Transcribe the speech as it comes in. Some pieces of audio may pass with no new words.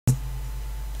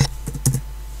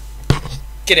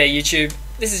G'day YouTube,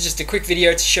 this is just a quick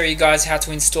video to show you guys how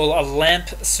to install a LAMP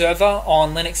server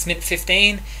on Linux Mint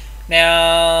 15.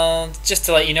 Now, just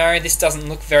to let you know, this doesn't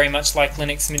look very much like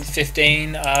Linux Mint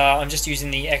 15. I'm just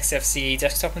using the XFCE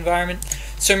desktop environment.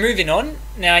 So moving on,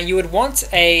 now you would want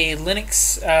a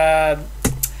Linux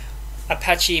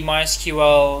Apache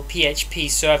mysql PHP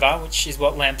server, which is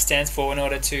what LAMP stands for, in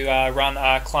order to run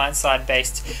client-side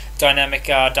based dynamic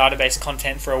database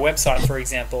content for a website, for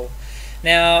example.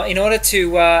 Now, in order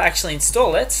to actually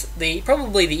install it,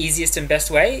 probably the easiest and best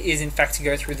way is in fact to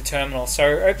go through the terminal.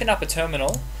 So open up a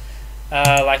terminal,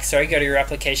 go to your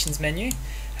applications menu.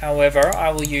 However,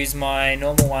 I will use my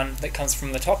normal one that comes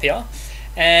from the top here,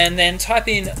 and then type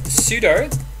in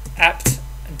sudo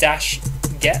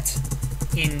apt-get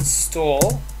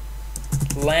install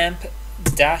lamp-server,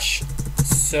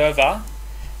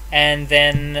 and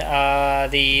then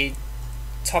the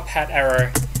top hat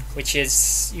arrow, which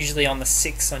is usually on the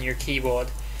 6 on your keyboard.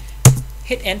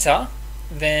 Hit enter,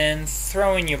 then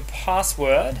throw in your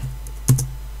password,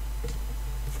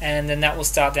 and then that will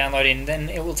start downloading. Then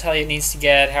it will tell you it needs to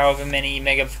get however many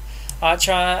meg of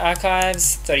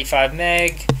archives, 35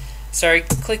 meg. So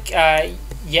click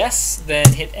yes,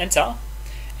 then hit enter,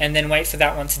 and then wait for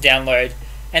that one to download.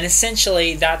 And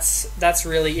essentially that's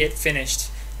really it finished.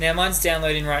 Now mine's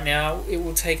downloading right now. It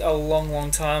will take a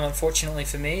long time, unfortunately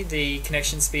for me, the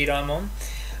connection speed I'm on.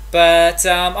 But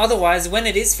otherwise, when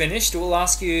it is finished, it will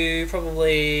ask you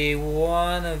probably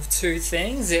one of two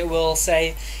things. It will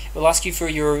ask you for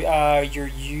your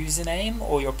username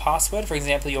or your password. For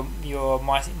example, your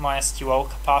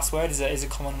mysql password is a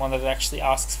common one that it actually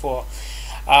asks for.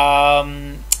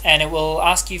 And it will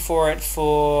ask you for it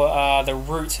for the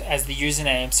root as the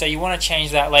username. So you want to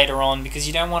change that later on, because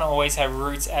you don't want to always have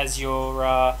root as your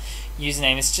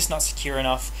username. It's just not secure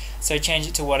enough. So change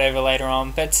it to whatever later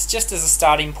on. But just as a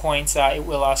starting point, it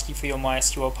will ask you for your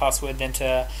MySQL password, then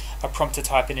to a prompt to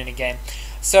type it in again.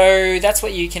 So that's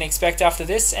what you can expect after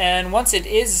this. And once it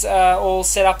is all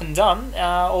set up and done,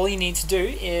 all you need to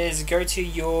do is go to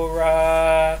your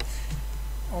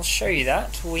I'll show you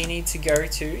that. We need to go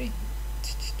to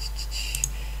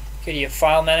your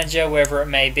file manager, wherever it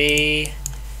may be.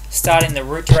 Start in the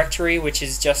root directory, which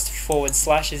is just /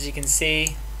 as you can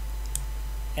see,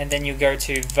 and then you go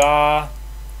to var,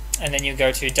 and then you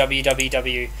go to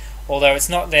www. Although it's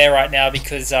not there right now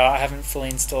because I haven't fully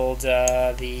installed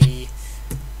the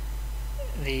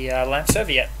LAMP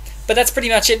server yet. But that's pretty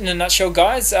much it in a nutshell,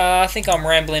 guys. I think I'm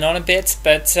rambling on a bit,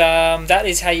 but that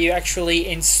is how you actually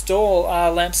install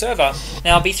LAMP server.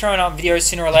 Now, I'll be throwing up videos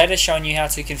sooner or later showing you how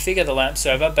to configure the LAMP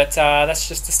server, but that's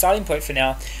just the starting point for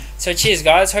now. So cheers,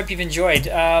 guys. Hope you've enjoyed,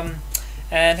 and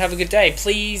have a good day.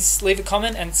 Please leave a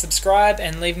comment and subscribe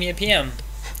and leave me a PM.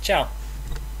 Ciao.